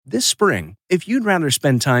This spring, if you'd rather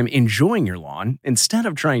spend time enjoying your lawn instead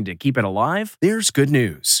of trying to keep it alive, there's good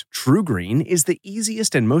news. TruGreen is the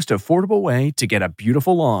easiest and most affordable way to get a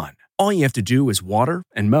beautiful lawn. All you have to do is water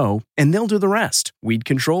and mow, and they'll do the rest. Weed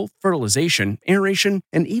control, fertilization, aeration,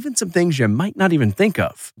 and even some things you might not even think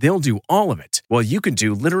of. They'll do all of it, while you can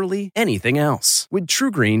do literally anything else. With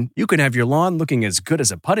TruGreen, you can have your lawn looking as good as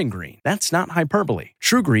a putting green. That's not hyperbole.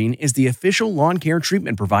 TruGreen is the official lawn care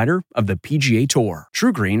treatment provider of the PGA Tour.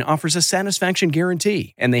 TruGreen offers a satisfaction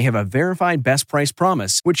guarantee, and they have a verified best price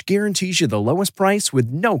promise, which guarantees you the lowest price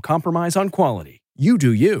with no compromise on quality. You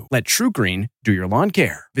do you. Let TruGreen do your lawn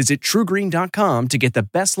care. Visit TruGreen.com to get the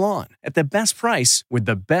best lawn at the best price with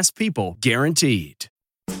the best people guaranteed.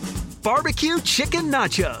 Barbecue chicken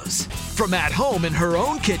nachos. From at home in her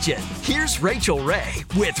own kitchen, here's Rachel Ray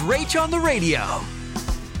with Rach on the Radio.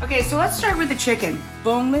 Okay, so let's start with the chicken.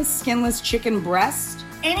 Boneless, skinless chicken breast.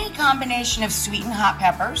 Any combination of sweet and hot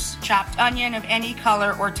peppers, chopped onion of any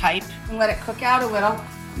color or type, And let it cook out a little.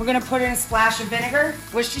 We're gonna put in a splash of vinegar,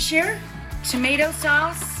 Worcestershire, tomato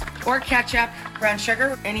sauce or ketchup, brown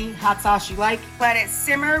sugar, any hot sauce you like. Let it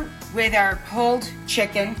simmer with our pulled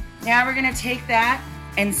chicken. Now we're gonna take that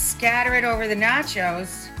and scatter it over the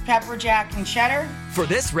nachos, pepper jack and cheddar. For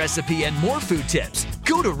this recipe and more food tips,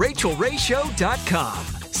 go to RachelRayShow.com.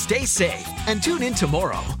 Stay safe and tune in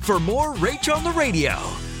tomorrow for more Rach on the Radio.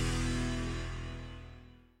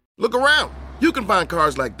 Look around. You can find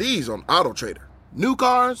cars like these on AutoTrader. New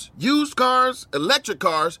cars, used cars, electric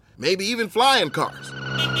cars, maybe even flying cars.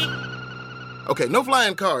 Okay, no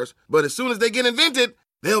flying cars, but as soon as they get invented,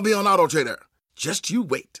 they'll be on AutoTrader. Just you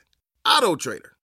wait. AutoTrader.